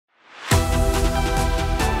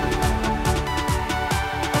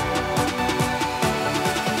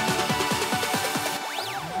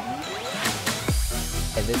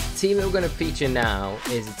team that we're going to feature now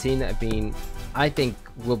is a team that I think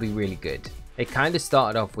will be really good. It kind of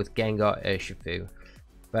started off with Gengar Urshifu,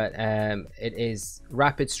 but it is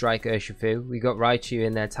Rapid Strike Urshifu. We got Raichu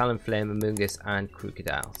in there, Talonflame, Amoonguss, and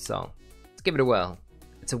Crocodile. So let's give it a whirl.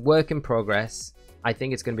 It's a work in progress. I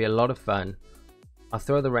think it's going to be a lot of fun. I'll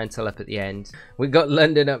throw the rental up at the end. We got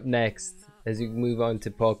London up next as we move on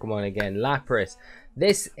to Pokemon again. Lapras.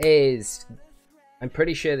 This is, I'm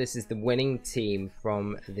pretty sure this is the winning team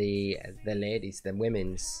from the ladies, the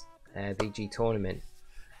women's VG tournament.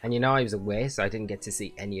 And you know, I was away, so I didn't get to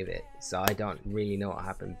see any of it. So I don't really know what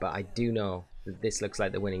happened, but I do know that this looks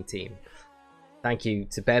like the winning team. Thank you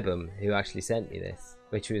to Bebum, who actually sent me this,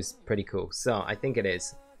 which was pretty cool. So I think it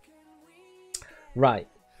is. Right,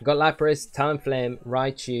 we've got Lapras, Talonflame,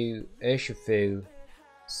 Raichu, Urshifu,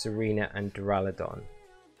 Serena, and Duraludon.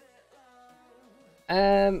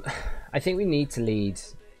 I think we need to lead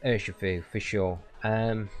Urshifu for sure.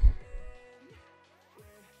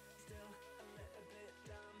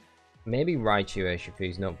 Maybe Raichu Urshifu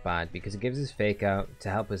is not bad because it gives us Fake Out to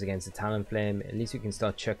help us against the Talonflame. At least we can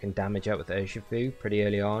start chucking damage out with Urshifu pretty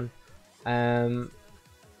early on. Can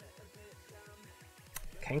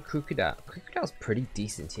Crocodile? Crocodile's pretty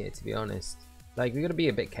decent here, to be honest. Like, we got to be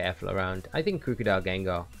a bit careful around. I think Crocodile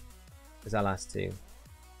Gengar is our last two.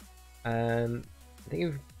 I think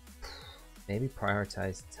we've maybe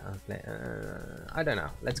prioritized Talonflame. I don't know.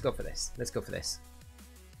 Let's go for this. Let's go for this.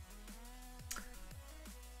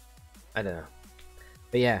 I don't know.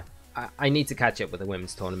 But yeah, I need to catch up with the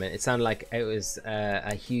women's tournament. It sounded like it was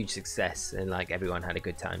a huge success and like everyone had a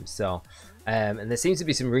good time. So, and there seems to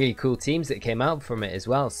be some really cool teams that came out from it as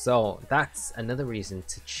well. So that's another reason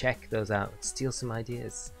to check those out, steal some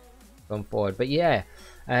ideas going forward. But yeah,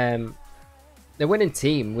 the winning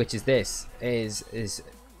team, which is this, is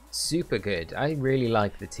super good. I really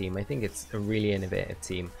like the team. I think it's a really innovative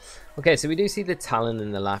team. Okay, so we do see the Talon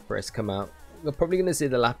and the Lapras come out. We're probably going to see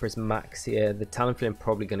the Lapras max here. The Talonflame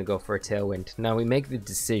probably going to go for a Tailwind. Now we make the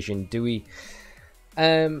decision. Do we...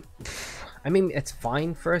 I mean, it's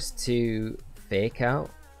fine for us to Fake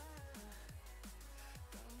Out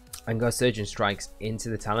and go Surgeon Strikes into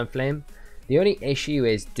the Talonflame. The only issue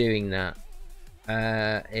is doing that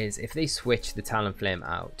is if they switch the Talonflame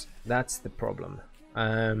out. That's the problem.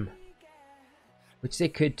 Which they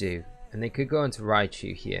could do. And they could go into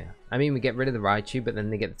Raichu here. I mean, we get rid of the Raichu, but then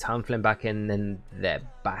they get the Talonflame back in, and then they're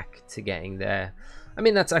back to getting there. I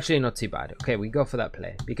mean, that's actually not too bad. Okay, we go for that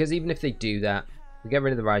play. Because even if they do that, we get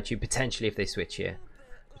rid of the Raichu, potentially if they switch here.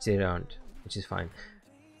 Which they don't, which is fine.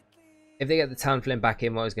 If they get the Talonflame back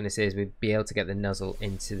in, what I was going to say is we'd be able to get the Nuzzle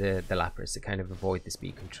into the Lapras to kind of avoid the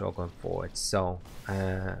speed control going forward. So,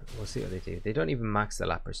 we'll see what they do. They don't even max the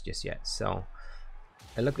Lapras just yet, so...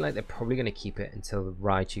 It looks like they're probably going to keep it until the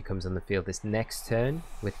Raichu comes on the field this next turn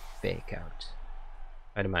with Fake Out.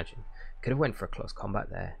 I'd imagine. Could have went for a close combat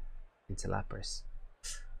there into Lapras.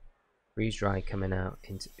 Freeze Dry coming out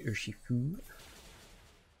into Urshifu.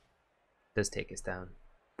 Does take us down.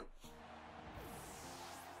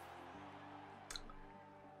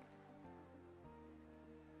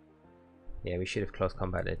 Yeah, we should have close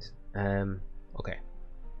combated. Okay.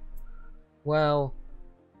 Well...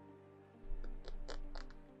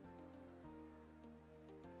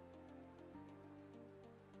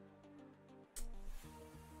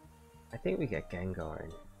 I think we get Gengar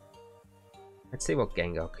in. Let's see what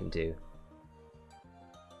Gengar can do.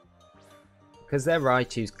 Because their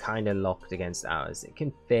Raichu's kind of locked against ours. It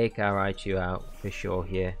can Fake our Raichu out for sure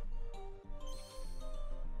here.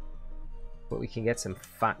 But we can get some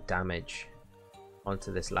fat damage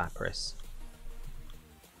onto this Lapras.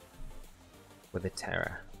 With a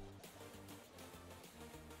Terra.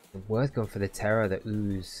 It's worth going for the Terra, the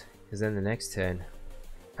Ooze. Because then the next turn...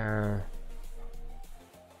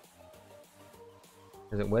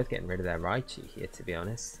 Is it worth getting rid of their Raichu here, to be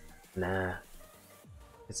honest? Nah.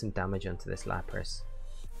 Get some damage onto this Lapras.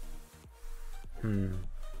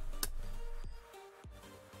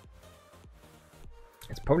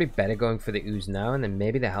 It's probably better going for the Ooze now, and then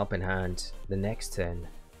maybe the Helping Hand the next turn.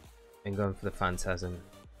 And going for the Phantasm.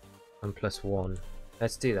 On +1.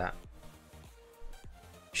 Let's do that.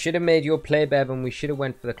 Should have made your play, Beb, and we should have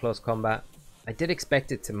went for the close combat. I did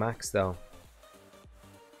expect it to max, though.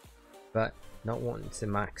 But... not wanting to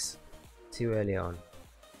max too early on.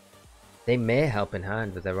 They may help in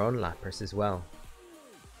hand with their own Lapras as well.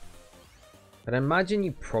 But I imagine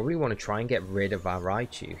you probably want to try and get rid of our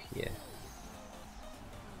Raichu here.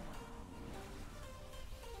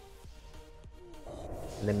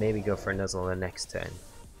 And then maybe go for a Nuzzle the next turn.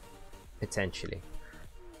 Potentially.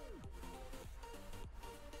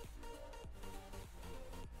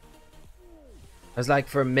 I was like,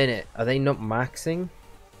 for a minute, are they not maxing?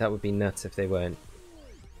 That would be nuts if they weren't.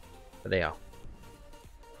 But they are.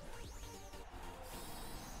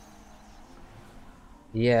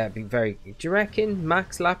 Yeah, it'd be very... Do you reckon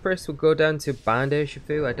Max Lapras would go down to banned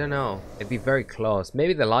Urshifu? I don't know. It'd be very close.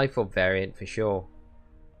 Maybe the Life Orb variant for sure.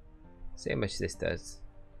 See how much this does.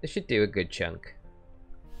 This should do a good chunk.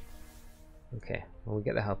 Okay, well, we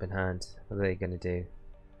get the Helping Hand. What are they going to do?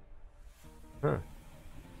 Huh.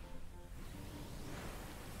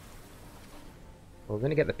 Well, we're going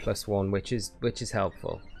to get the +1, which is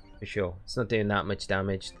helpful. For sure. It's not doing that much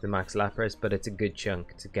damage to the Max Lapras, but it's a good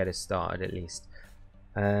chunk to get us started at least.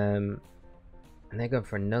 And they're going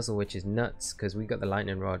for a Nuzzle, which is nuts because we got the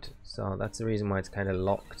Lightning Rod, so that's the reason why it's kind of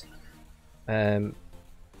locked. And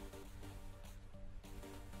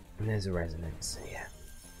there's a Resonance, yeah.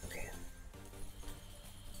 Okay.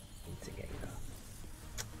 Need to get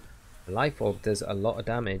that. The Life Orb does a lot of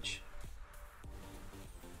damage.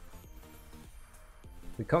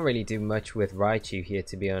 We can't really do much with Raichu here,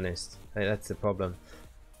 to be honest. That's the problem.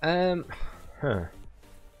 Huh.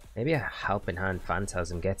 Maybe a Helping Hand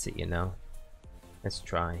Phantasm gets it, you know. Let's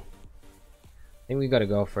try. I think we gotta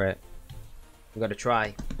go for it. We gotta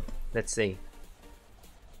try. Let's see.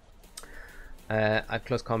 I've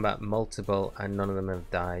close combat multiple and none of them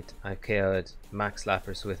have died. I've KO'd Max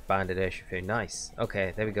Lapras with Banded Urshifu. Nice.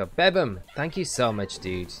 Okay, there we go. Bebum, thank you so much,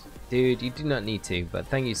 dude. Dude, you do not need to, but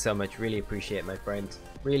thank you so much. Really appreciate it, my friend.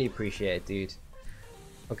 Really appreciate it, dude.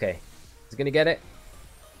 Okay, he's gonna get it.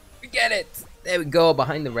 We get it! There we go,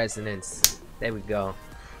 behind the Resonance. There we go.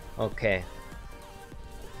 Okay.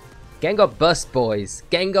 Gengar bust, boys.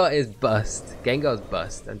 Gengar is bust. Gengar's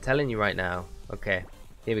bust. I'm telling you right now. Okay,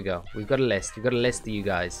 here we go. We've got a list. We've got a list of you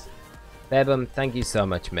guys. Bebum, thank you so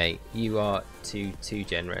much, mate. You are too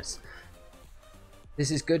generous.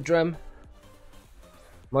 This is Good Drum.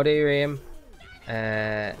 Moderium.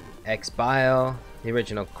 X-Bio. The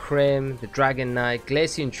original Crim. The Dragon Knight.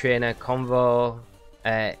 Glacian Trainer. Convo.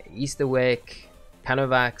 Easterwick,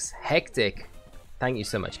 Canovax, Hectic. Thank you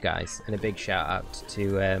so much, guys, and a big shout out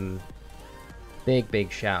to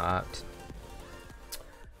big shout out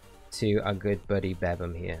to our good buddy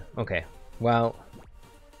Bebum here. Okay, well,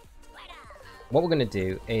 what we're gonna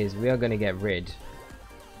do is we are gonna get rid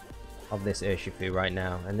of this Urshifu right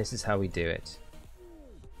now, and this is how we do it.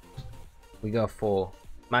 We go for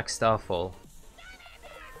Max Starfall.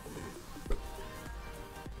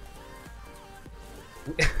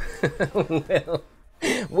 Well,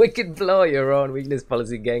 Wicked Blow, your own weakness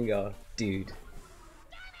policy, Gengar, dude.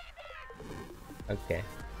 Okay,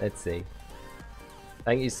 let's see.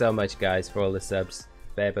 Thank you so much, guys, for all the subs.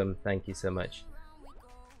 Bebum, thank you so much.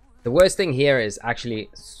 The worst thing here is actually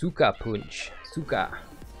Suka Punch. Suka.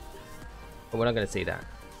 But we're not gonna see that.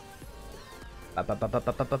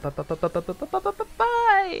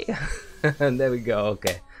 Bye. And there we go.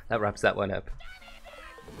 Okay, that wraps that one up.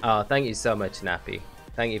 Oh, thank you so much, Nappy.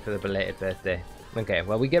 Thank you for the belated birthday. Okay,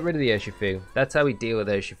 well, we get rid of the Urshifu. That's how we deal with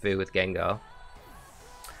Urshifu with Gengar.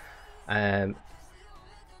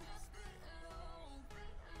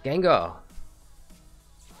 Gengar.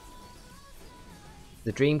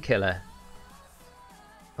 The Dream Killer.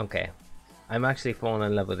 Okay. I'm actually falling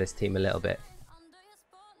in love with this team a little bit.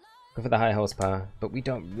 Go for the high horsepower, but we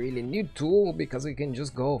don't really need to because we can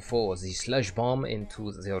just go for the Sludge Bomb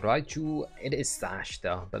into the Raichu. It is Sash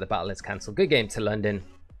though, but the battle is cancelled. Good game to London.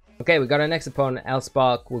 Okay, we got our next opponent,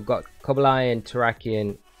 Elspark. We've got Cobalion,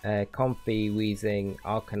 Terrakion, Comfey, Weezing,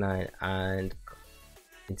 Arcanine, and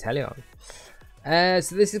Inteleon.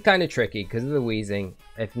 So this is kind of tricky because of the Weezing,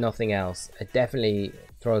 if nothing else. It definitely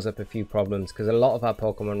throws up a few problems because a lot of our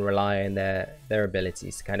Pokemon rely on their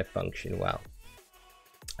abilities to kind of function well.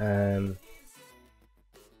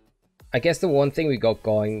 I guess the one thing we got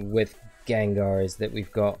going with Gengar is that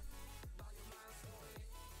we've got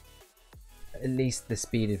at least the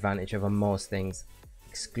speed advantage over most things,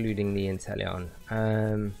 excluding the Inteleon.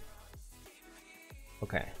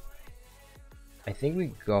 Okay. I think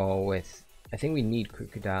we go with... I think we need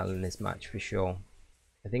Crocodile in this match for sure.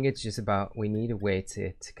 I think it's just about... We need a way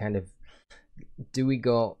to kind of... Do we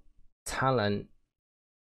go Talent?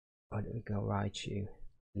 Or do we go Raichu?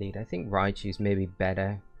 Lead. I think Raichu's maybe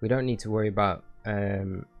better. We don't need to worry about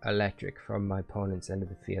Electric from my opponent's end of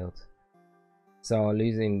the field. So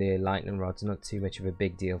losing the Lightning Rod's not too much of a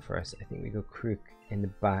big deal for us. I think we go Crook in the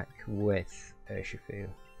back with Urshifu.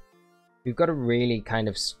 We've got to really kind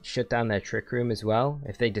of shut down their Trick Room as well.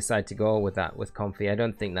 If they decide to go with that with Comfey, I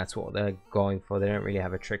don't think that's what they're going for. They don't really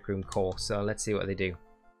have a Trick Room core. So let's see what they do.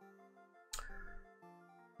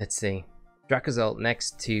 Let's see. Drakazult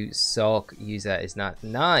next to Sork user is not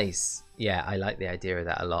nice. Yeah, I like the idea of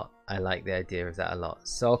that a lot. I like the idea of that a lot.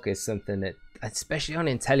 Sork is something that, especially on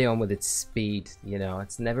Inteleon with its speed, you know,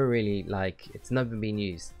 it's never really like, it's never been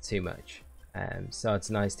used too much. So it's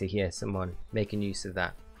nice to hear someone making use of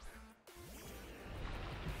that.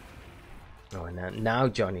 Oh, now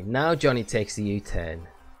Johnny takes the U-turn.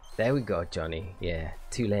 There we go, Johnny. Yeah,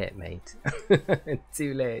 too late, mate.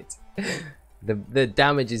 Too late. The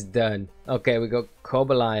damage is done. Okay, we got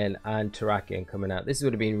Cobalion and Terrakion coming out. This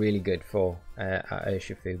would have been really good for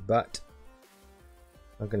Urshifu, but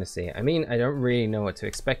I'm gonna see. I mean, I don't really know what to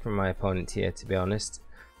expect from my opponent here, to be honest.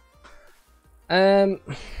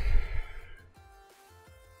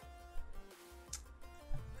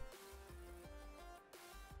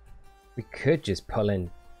 We could just pull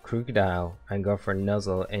in Crocodile and go for a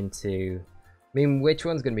Nuzzle into... I mean, which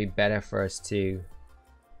one's going to be better for us to...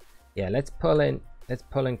 Yeah, let's pull in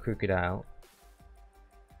Crocodile.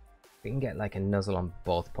 If we can get like a Nuzzle on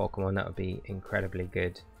both Pokemon, that would be incredibly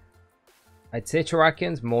good. I'd say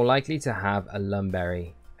Terrakion's more likely to have a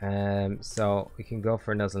Lumberry. So we can go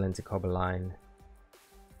for a Nuzzle into Cobalion.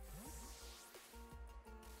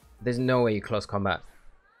 There's no way you close combat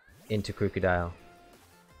into Crocodile.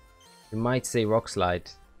 You might say Rock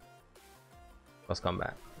Slide. Close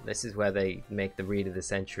combat. This is where they make the read of the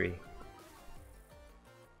century.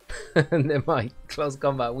 And they might close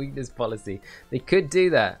combat weakness policy. They could do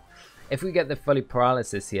that. If we get the fully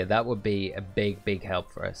paralysis here, that would be a big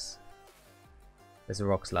help for us. There's a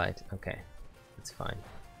Rock Slide. Okay, that's fine.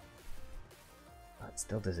 Oh, it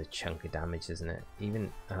still does a chunk of damage, doesn't it?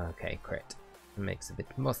 Even okay, crit. It makes a bit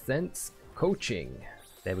more sense. Coaching.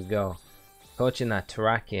 There we go. Coaching that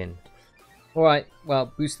Terrakion. Alright,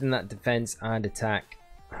 well, boosting that defense and attack,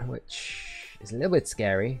 which is a little bit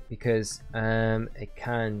scary because it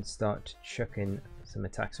can start chucking some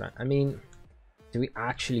attacks around. I mean, do we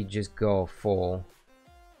actually just go for...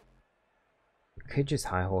 We could just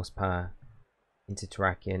high horsepower into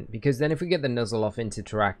Terrakion, because then if we get the Nuzzle off into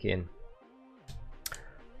Terrakion,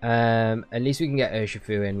 at least we can get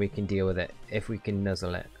Urshifu in, we can deal with it if we can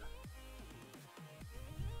Nuzzle it.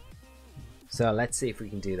 So let's see if we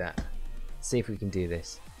can do that. See if we can do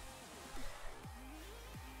this.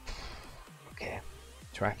 Okay,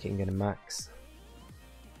 Terrakion gonna max.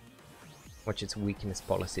 Watch its weakness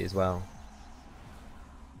policy as well.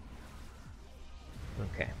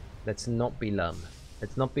 Okay, let's not be lum.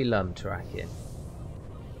 Let's not be lum, Terrakion.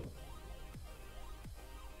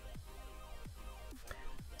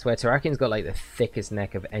 It's where Terrakion's got like the thickest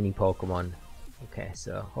neck of any Pokemon. Okay,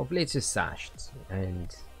 so hopefully it's just sashed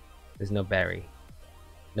and there's no berry.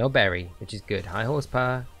 No berry, which is good. High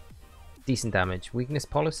horsepower, decent damage. Weakness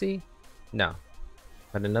policy? No.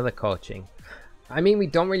 But another coaching. I mean, we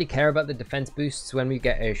don't really care about the defense boosts when we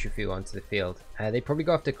get Urshifu onto the field. They probably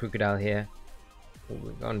go after Crocodile here. Oh,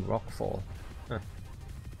 we're going Rockfall. Huh.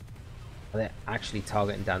 They're actually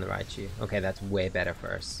targeting down the Raichu. Okay, that's way better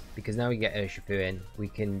for us. Because now we get Urshifu in, we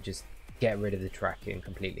can just get rid of the Terrakion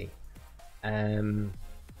completely. And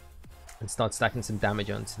start stacking some damage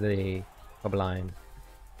onto the Cobalion.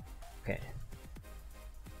 Okay.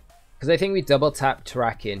 Because I think we double tap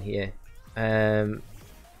Terrakion here.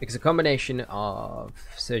 Because a combination of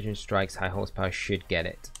Surgeon Strikes, High Horsepower should get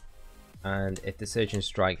it. And if the Surgeon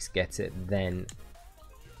Strikes gets it, then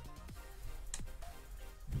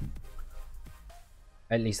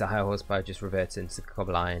at least the High Horsepower just reverts into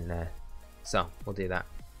Cobalion there. So we'll do that.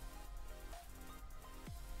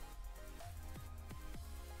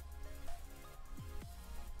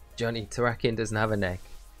 Johnny, Terrakion doesn't have a neck.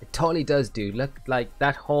 It totally does, dude. Look, like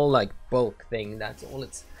that whole like bulk thing. That's all.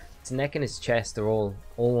 Its neck and its chest are all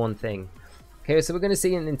one thing. Okay, so we're going to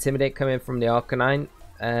see an Intimidate come in from the Arcanine.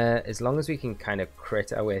 As long as we can kind of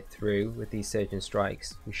crit our way through with these Surgeon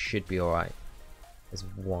Strikes, we should be all right. There's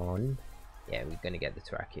one. Yeah, we're going to get the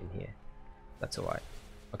Terrakion here. That's all right.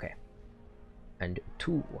 Okay. And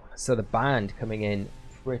two. So the band coming in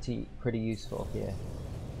pretty useful here.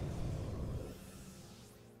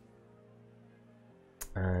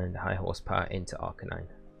 And High Horsepower into Arcanine.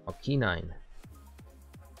 Arcanine.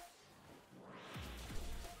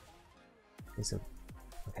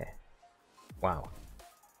 Okay. Wow.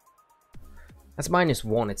 That's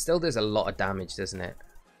 -1. It still does a lot of damage, doesn't it?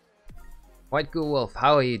 White Ghoul Wolf,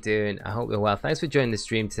 how are you doing? I hope you're well. Thanks for joining the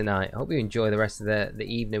stream tonight. I hope you enjoy the rest of the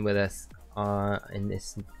evening with us in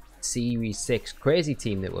this Series 6 crazy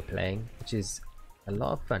team that we're playing, which is a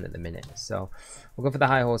lot of fun at the minute. So we'll go for the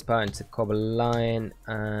High Horsepower into Cobalion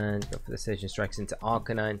and go for the Surgeon Strikes into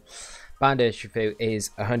Arcanine. Band Urshifu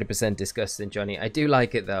is 100% disgusting, Johnny. I do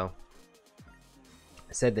like it though.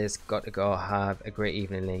 said this, got to go, have a great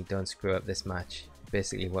evening, Lee. Don't screw up this match.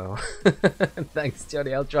 Basically, well. Thanks,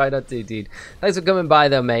 Johnny. I'll try not to, dude. Thanks for coming by,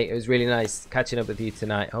 though, mate. It was really nice catching up with you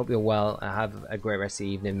tonight. I hope you're well. Have a great rest of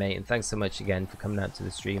the evening, mate. And thanks so much again for coming out to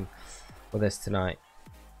the stream with us tonight.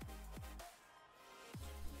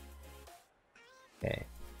 Okay.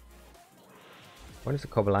 What if the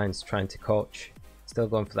Cobbleines trying to coach? Still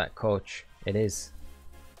going for that coach. It is.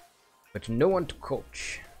 But no one to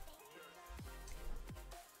coach.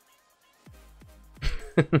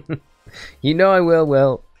 You know I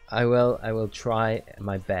will, I will try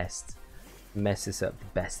my best to mess this up the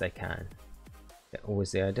best I can.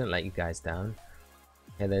 Always there, I don't let you guys down.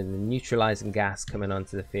 And then the neutralizing gas coming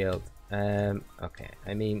onto the field. Okay,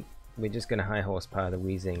 I mean, we're just gonna high horsepower the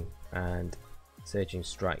Wheezing and Surging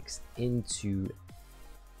Strikes into...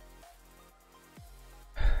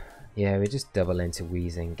 Yeah, we just double into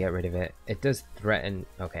Wheezing, get rid of it. It does threaten...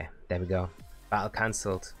 Okay, there we go. Battle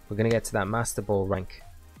cancelled. We're gonna get to that Master Ball rank.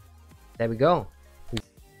 There we go.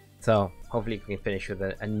 So hopefully we can finish with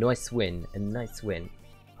a nice win. A nice win.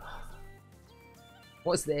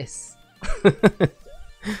 What's this?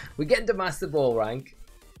 We get into Master Ball rank,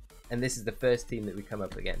 and this is the first team that we come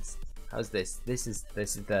up against. How's this? This is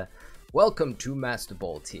the welcome to Master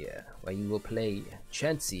Ball tier, where you will play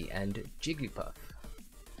Chansey and Jigglypuff.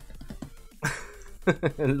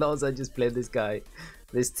 Lols, I just played this guy.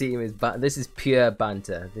 This team is this is pure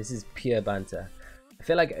banter. This is pure banter. I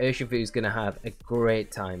feel like Urshifu is going to have a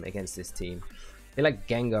great time against this team. I feel like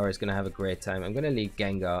Gengar is going to have a great time. I'm going to lead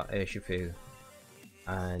Gengar, Urshifu,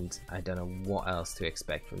 and I don't know what else to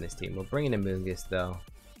expect from this team. We're bringing in Mungus though.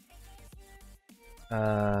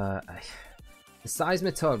 The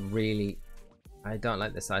Seismitoad really... I don't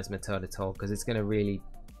like the Seismitoad at all because it's going to really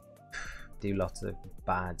do lots of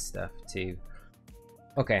bad stuff too.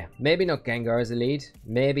 Okay, maybe not Gengar as a lead.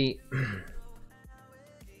 Maybe...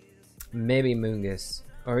 maybe Mungus,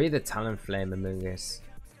 or either Talonflame or Mungus.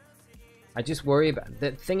 I just worry about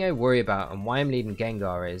the thing I worry about, and why I'm leading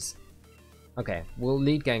Gengar is, okay, we'll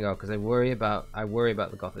lead Gengar because I worry about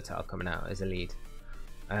the Gothitelle coming out as a lead.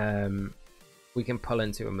 We can pull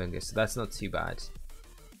into a Mungus, so that's not too bad.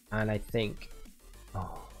 And I think,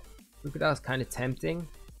 oh, Crocodile's kind of tempting.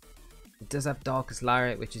 It does have Darkest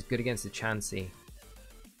Lariat, which is good against the Chansey.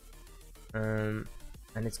 And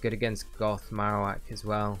it's good against Goth Marowak as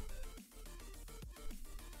well.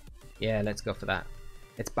 Yeah, let's go for that.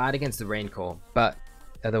 It's bad against the Raincore, but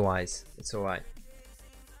otherwise, it's alright.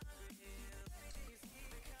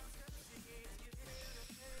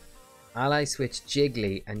 Ally switch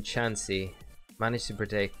Jiggly and Chansey. Managed to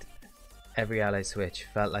predict every ally switch.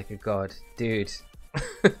 Felt like a god. Dude,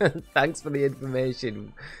 thanks for the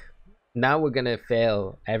information. Now we're going to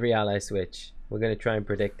fail every ally switch. We're going to try and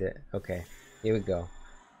predict it. Okay, here we go.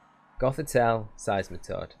 Gothitelle,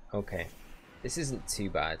 Seismitoad. Okay, this isn't too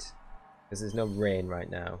bad. Because there's no rain right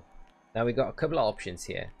now. Now we got a couple of options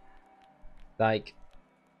here. Like,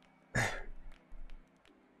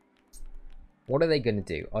 what are they going to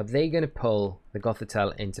do? Are they going to pull the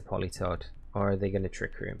Gothitelle into Politoed? Or are they going to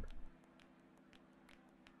Trick Room?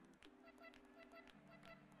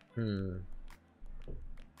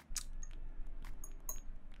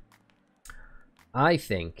 I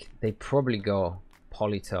think they probably go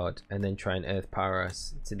Politoed and then try and Earth Power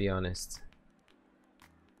us, to be honest.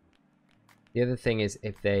 The other thing is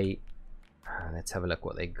if they... let's have a look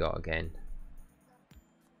what they got again.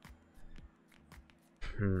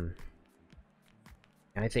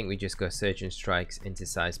 I think we just go Surgeon Strikes into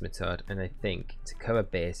Seismitoad, and I think to cover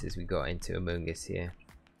bases we got into Amoonguss here.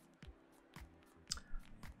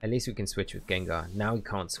 At least we can switch with Gengar. Now we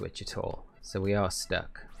can't switch at all, so we are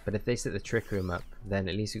stuck. But if they set the Trick Room up, then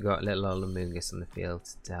at least we got a little old Amoonguss on the field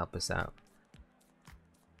to help us out.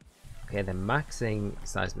 Okay, they're maxing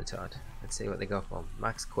Seismitoad. Let's see what they go for.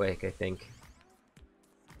 Max Quake, I think.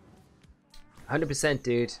 100%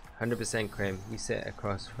 dude. 100% Crim. You sit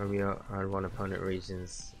across from your R1 opponent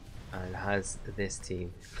regions and has this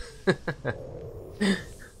team.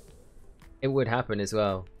 It would happen as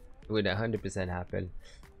well. It would 100% happen.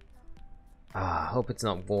 I hope it's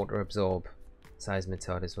not Water Absorb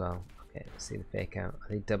Seismitoad as well. Okay, let's see the fake out. Are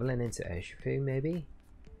they doubling into Urshifu maybe?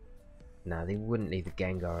 Nah, they wouldn't leave the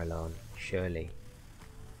Gengar alone, surely.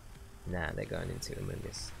 Nah, they're going into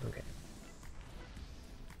Amoonguss. Okay.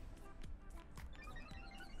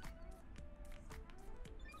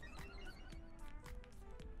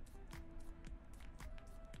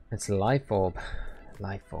 It's Life Orb.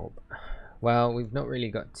 Life Orb. Well, we've not really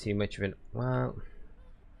got too much of an... Well,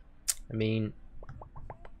 I mean...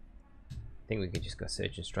 I think we could just go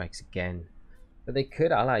Surgeon Strikes again. But they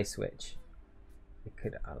could Ally Switch. They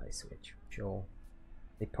could Ally Switch, sure.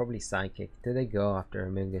 They probably Psychic. Do they go after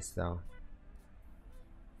Amoonguss though?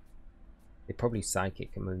 They probably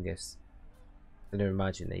Psychic Amoonguss. I don't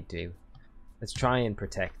imagine they do. Let's try and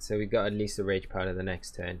protect. So we've got at least a Rage Powder the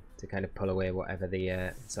next turn to kind of pull away whatever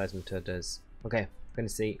the Seismitoad does. Okay, I'm going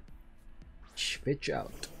to see. Switch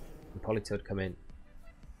out. And Politoed come in.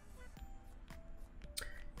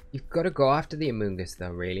 You've got to go after the Amoonguss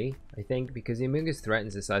though, really. I think, because the Amoonguss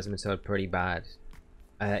threatens the Seismitoad pretty bad.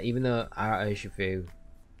 Even though our Urshifu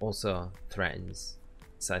also threatens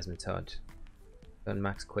Seismitoad. Going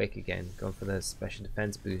Max Quake again. Going for the special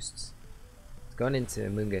defense boosts. It's gone into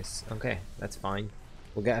Amoonguss. Okay, that's fine.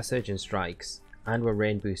 We'll get our Surgeon Strikes. And we're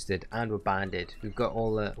rain boosted. And we're banded. We've got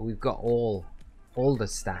all the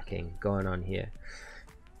stacking going on here.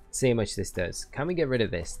 See how much this does. Can we get rid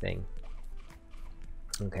of this thing?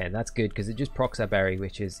 Okay, that's good because it just procs our berry,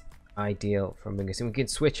 which is ideal for Amoonguss. And we can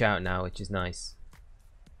switch out now, which is nice.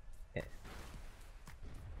 Yeah.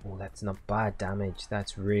 Oh, that's not bad damage.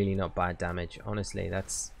 That's really not bad damage. Honestly,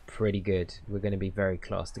 that's pretty good. We're going to be very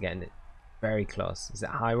close to getting it. Very close. Is it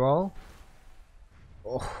high roll?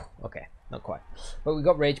 Oh, okay. Not quite. But we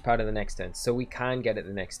got Rage Powder the next turn, so we can get it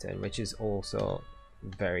the next turn, which is also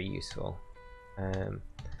very useful.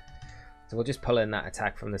 So we'll just pull in that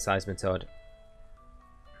attack from the Seismitoad.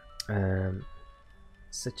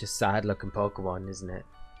 Such a sad looking Pokemon, isn't it?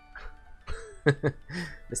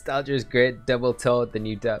 Nostalgia is great. Double Toad, the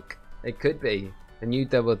new duck. It could be the new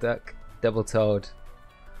double duck, double Toad.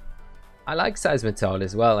 I like Seismitoad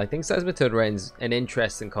as well. I think Seismitoad reigns an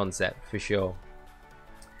interesting concept for sure.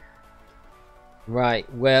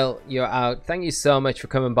 Right, Will, you're out. Thank you so much for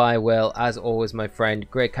coming by, Will. As always, my friend.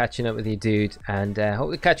 Great catching up with you, dude. And hope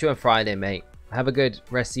we catch you on Friday, mate. Have a good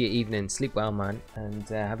rest of your evening. Sleep well, man. And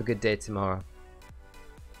have a good day tomorrow.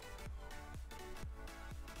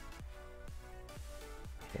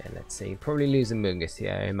 Yeah, let's see. Probably lose Amoonguss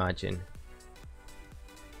here, I imagine.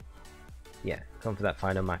 Yeah, come for that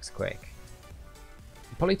final Max Quake.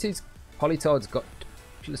 Politoad's got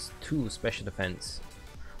 +2 special defense,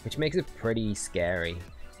 which makes it pretty scary.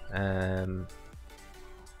 I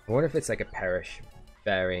wonder if it's like a Perish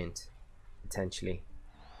variant, potentially.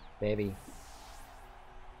 Maybe.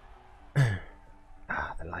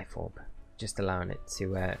 Ah, the Life Orb. Just allowing it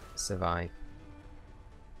to survive.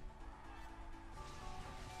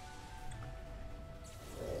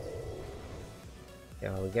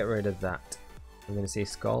 Yeah, we'll get rid of that. I'm going to see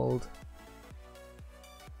Scald.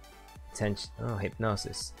 Oh,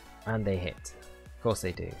 Hypnosis. And they hit. Of course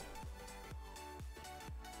they do.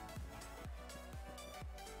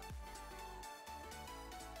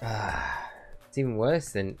 It's even worse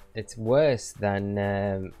than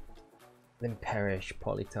Perish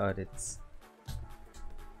Politoad. It's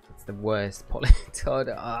the worst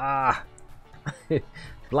Politoad.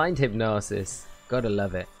 Blind Hypnosis. Gotta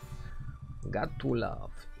love it. Got to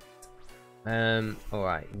love.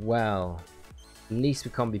 Alright, well, at least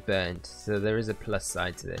we can't be burnt, so there is a plus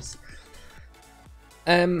side to this.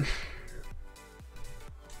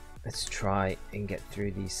 Let's try and get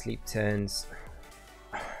through these sleep turns.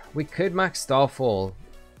 We could max Starfall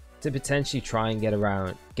to potentially try and get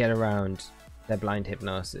around their blind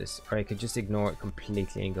Hypnosis, or I could just ignore it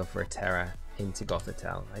completely and go for a Terra into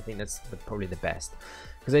Gothitelle. I think that's probably the best,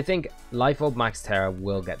 because I think Life Orb Max Terra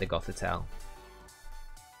will get the Gothitelle,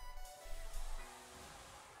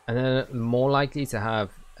 and then more likely to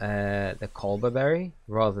have the Colbur Berry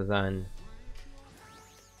rather than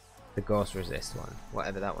the Ghost Resist one,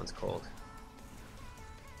 whatever that one's called.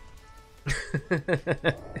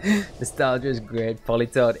 Nostalgia is great.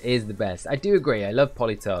 Politoad is the best. I do agree. I love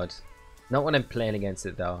Politoad. Not when I'm playing against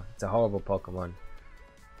it though. It's a horrible Pokemon.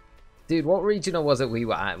 Dude, what regional was it we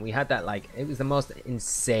were at? We had that, like, it was the most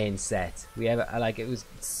insane set we ever, like, it was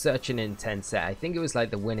such an intense set. I think it was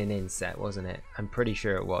like the winning in set, wasn't it? I'm pretty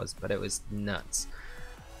sure it was, but it was nuts.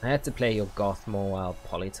 I had to play your Goth Mobile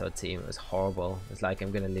Politoad team. It was horrible. It was like,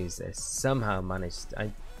 I'm gonna lose this. Somehow managed.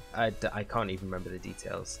 I can't even remember the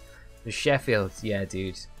details. The Sheffield, yeah,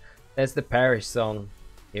 dude. There's the Perish song.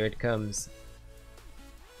 Here it comes.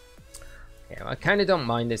 Yeah, I kind of don't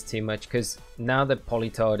mind this too much, because now that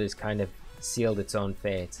Politoad has kind of sealed its own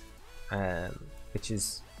fate, which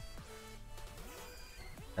is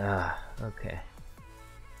okay.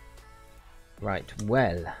 Right,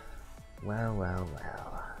 well.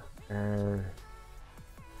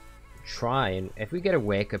 Try and if we get a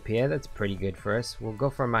Wake Up here, that's pretty good for us. We'll go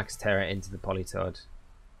for a Max Terra into the Politoad.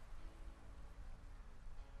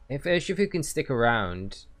 If Urshifu can stick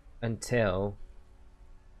around until,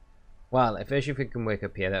 well, if Urshifu can wake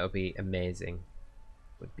up here, that would be amazing.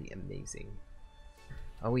 Would be amazing.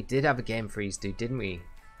 Oh, we did have a game freeze, dude, didn't we?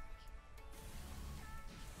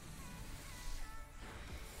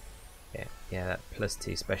 Yeah, that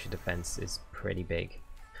 +2 special defense is pretty big.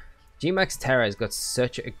 GMAX Terra has got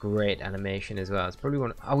such a great animation as well. It's probably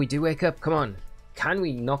one. Oh, we do wake up. Come on. Can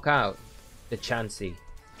we knock out the Chansey?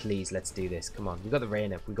 Please, let's do this. Come on. We got the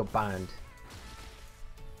rain up. We got banned.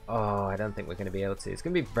 Oh, I don't think we're going to be able to. It's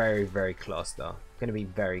going to be very, very close though. It's going to be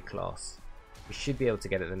very close. We should be able to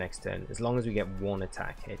get it the next turn as long as we get one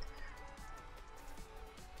attack hit.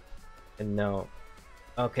 And no.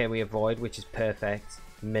 Okay, we avoid, which is perfect.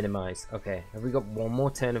 Minimize. Okay, have we got one more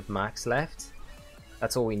turn of Max left?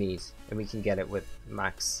 That's all we need, and we can get it with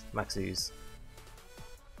Max Ooze.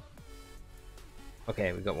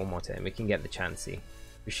 Okay, we got one more turn. We can get the Chansey.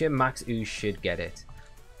 For sure, Max Ooze should get it.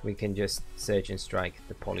 We can just Surge and Strike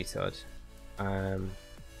the Politoed.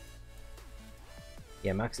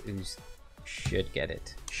 Yeah, Max Ooze should get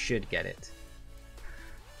it. Should get it.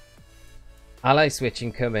 Ally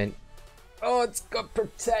switching coming. Oh, it's got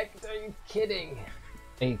Protect. Are you kidding?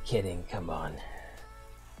 Are you kidding? Come on.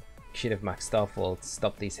 Should have maxed off to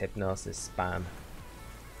stop these hypnosis spam.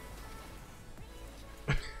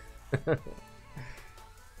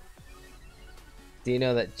 Do you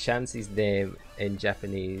know that Chansey's name in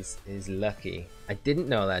Japanese is Lucky? I didn't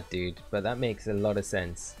know that, dude, but that makes a lot of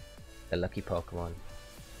sense. The lucky Pokemon.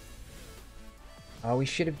 Oh, we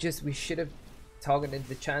should have targeted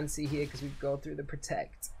the Chansey here because we go through the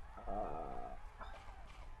Protect.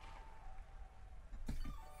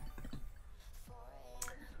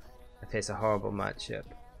 It's a horrible matchup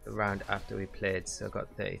the round after we played, so I got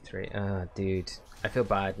 33. Oh, dude, I feel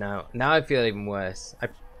bad now. Now I feel even worse.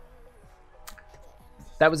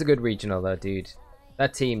 That was a good regional though, dude.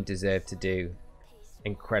 That team deserved to do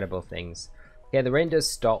incredible things. Yeah, the rain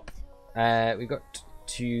does stop. We got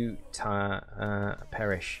to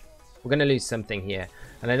perish. We're gonna lose something here,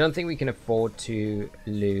 and I don't think we can afford to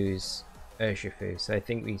lose Urshifu. So I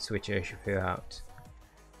think we switch Urshifu out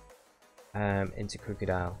into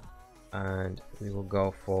Crocodile. And we will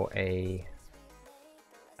go for a...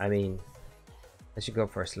 I mean, I should go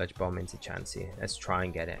for a Sludge Bomb into Chansey. Let's try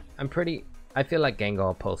and get it. I feel like Gengar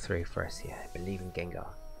will pull through for us. Yeah, I believe in Gengar.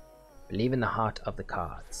 Believe in the heart of the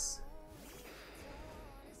cards.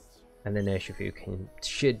 And then Urshifu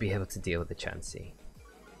should be able to deal with the Chansey.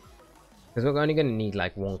 Because we're only going to need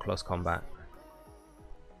like one close combat.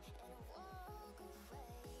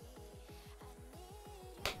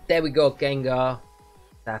 There we go, Gengar.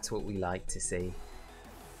 That's what we like to see.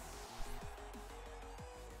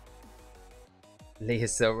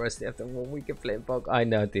 Leah's so rusty after 1 week of playing Pokemon. I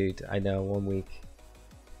know, dude. I know, 1 week.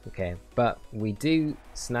 Okay, but we do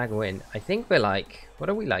snag a win. I think we're like,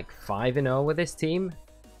 what are we like, 5-0 with this team?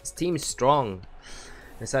 This team's strong.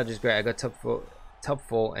 Nostalgia's great. I got top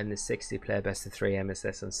four and the 60-player best of 3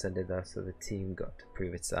 MSS on Sunday though, so the team got to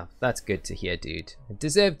prove itself. That's good to hear, dude. It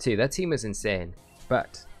deserved to. That team was insane.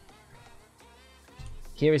 But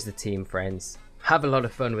here is the team, friends. Have a lot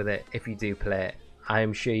of fun with it if you do play it. I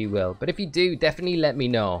am sure you will. But if you do, definitely let me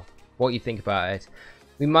know what you think about it.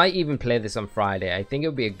 We might even play this on Friday. I think it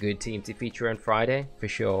would be a good team to feature on Friday, for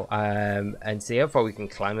sure. And see how far we can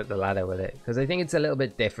climb up the ladder with it. Because I think it's a little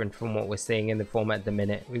bit different from what we're seeing in the format at the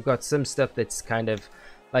minute. We've got some stuff that's kind of...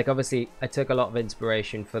 Like, obviously, I took a lot of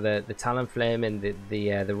inspiration for the Talonflame and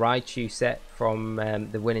the Raichu set from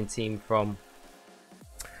the winning team from...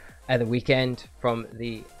 the weekend from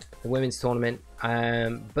the women's tournament,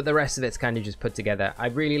 but the rest of it's kind of just put together. I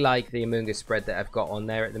really like the Amoonguss spread that I've got on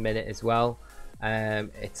there at the minute as well.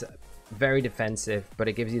 It's very defensive, but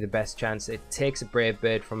it gives you the best chance. It takes a Brave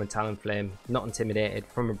Bird from a Talonflame, not intimidated,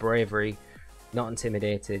 from a Bravery, not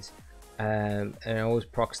intimidated, and it always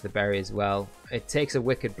procs the berry as well. It takes a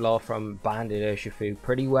Wicked Blow from Banded Urshifu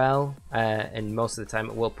pretty well, and most of the time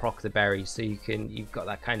it will proc the berry, so you've got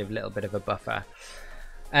that kind of little bit of a buffer.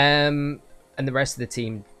 And the rest of the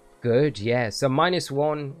team, good, yeah. So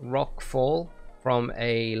 -1 Rock Fall from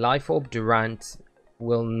a Life Orb. Durant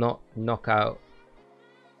will not knock out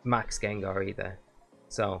Max Gengar either.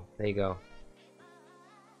 So there you go.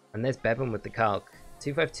 And there's Bevan with the calc.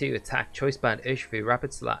 252 attack, choice band, Urshifu,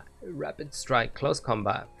 rapid strike, close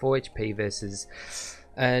combat, 4 HP versus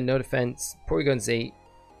no defense. Porygon Z.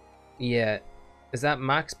 Yeah, is that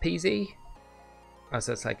Max PZ? Oh,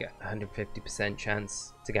 so it's like a 150%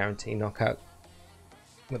 chance to guarantee knockout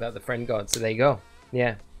without the friend god. So there you go.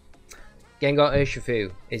 Yeah. Gengar Urshifu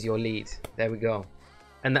is your lead. There we go.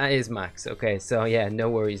 And that is Max. Okay, so yeah, no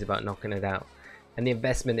worries about knocking it out. And the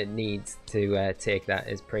investment it needs to take that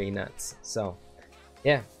is pretty nuts. So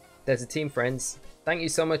yeah, there's a team, friends. Thank you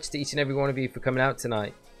so much to each and every one of you for coming out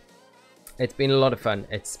tonight. It's been a lot of fun.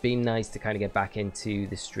 It's been nice to kind of get back into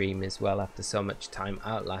the stream as well after so much time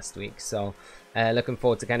out last week. So Looking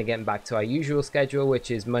forward to kind of getting back to our usual schedule,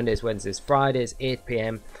 which is Mondays, Wednesdays, Fridays, 8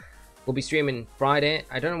 p.m. We'll be streaming Friday.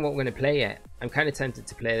 I don't know what we're going to play yet. I'm kind of tempted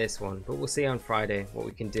to play this one, but we'll see on Friday what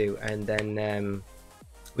we can do, and then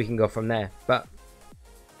we can go from there. But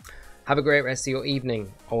have a great rest of your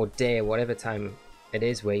evening or day, whatever time it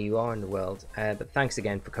is where you are in the world. But thanks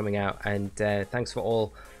again for coming out, and thanks for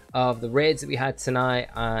all of the raids that we had tonight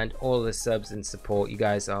and all the subs and support. You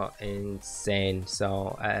guys are insane,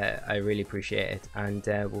 so I really appreciate it, and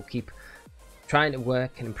we'll keep trying to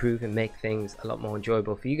work and improve and make things a lot more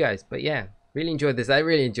enjoyable for you guys. But yeah, really enjoyed this. I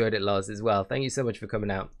really enjoyed it, Loz, as well. Thank you so much for coming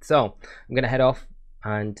out. So I'm gonna head off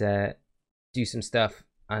and do some stuff,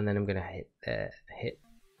 and then I'm gonna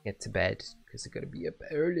get to bed, because I'm gonna be up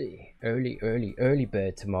early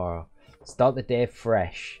bird tomorrow. Start the day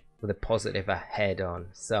fresh with a positive head on.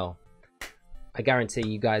 So I guarantee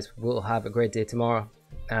you guys will have a great day tomorrow,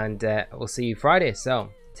 and we'll see you Friday. So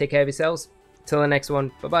take care of yourselves till the next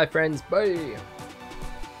one. Bye bye, friends. Bye.